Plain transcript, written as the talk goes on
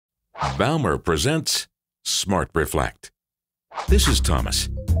Baumer presents SmartReflect. This is Thomas.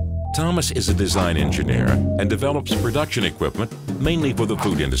 Thomas is a design engineer and develops production equipment mainly for the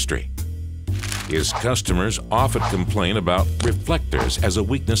food industry. His customers often complain about reflectors as a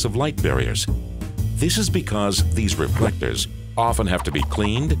weakness of light barriers. This is because these reflectors often have to be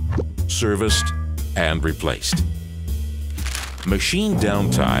cleaned, serviced, and replaced. Machine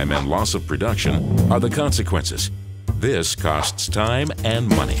downtime and loss of production are the consequences. This costs time and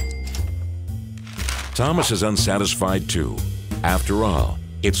money. Thomas is unsatisfied too. After all,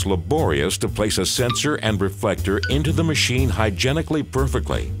 it's laborious to place a sensor and reflector into the machine hygienically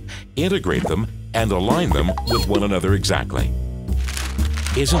perfectly, integrate them, and align them with one another exactly.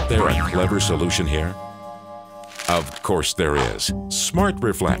 Isn't there a clever solution here? Of course there is.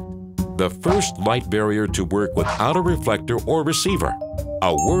 SmartReflect, the first light barrier to work without a reflector or receiver.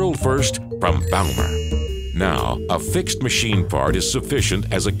 A world first from Baumer. Now, a fixed machine part is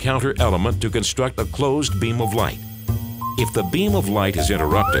sufficient as a counter element to construct a closed beam of light. If the beam of light is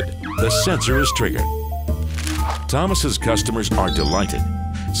interrupted, the sensor is triggered. Thomas's customers are delighted,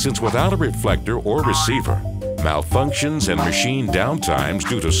 since without a reflector or receiver, malfunctions and machine downtimes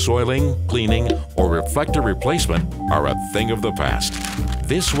due to soiling, cleaning, or reflector replacement are a thing of the past.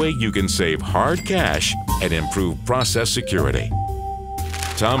 This way you can save hard cash and improve process security.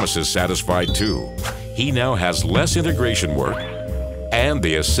 Thomas is satisfied too. He now has less integration work, and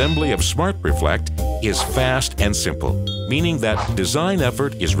the assembly of SmartReflect is fast and simple, meaning that design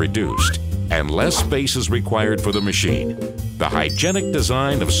effort is reduced and less space is required for the machine. The hygienic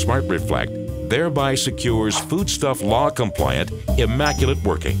design of SmartReflect thereby secures foodstuff law-compliant, immaculate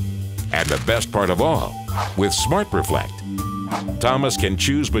working. And the best part of all, with SmartReflect, Thomas can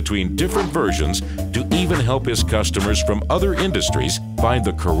choose between different versions to even help his customers from other industries find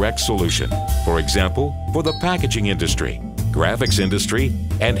the correct solution. For example, for the packaging industry, graphics industry,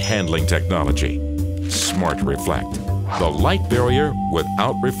 and handling technology. SmartReflect, the light barrier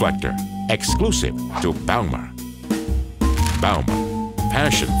without reflector, exclusive to Baumer. Baumer,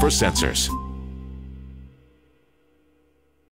 passion for sensors.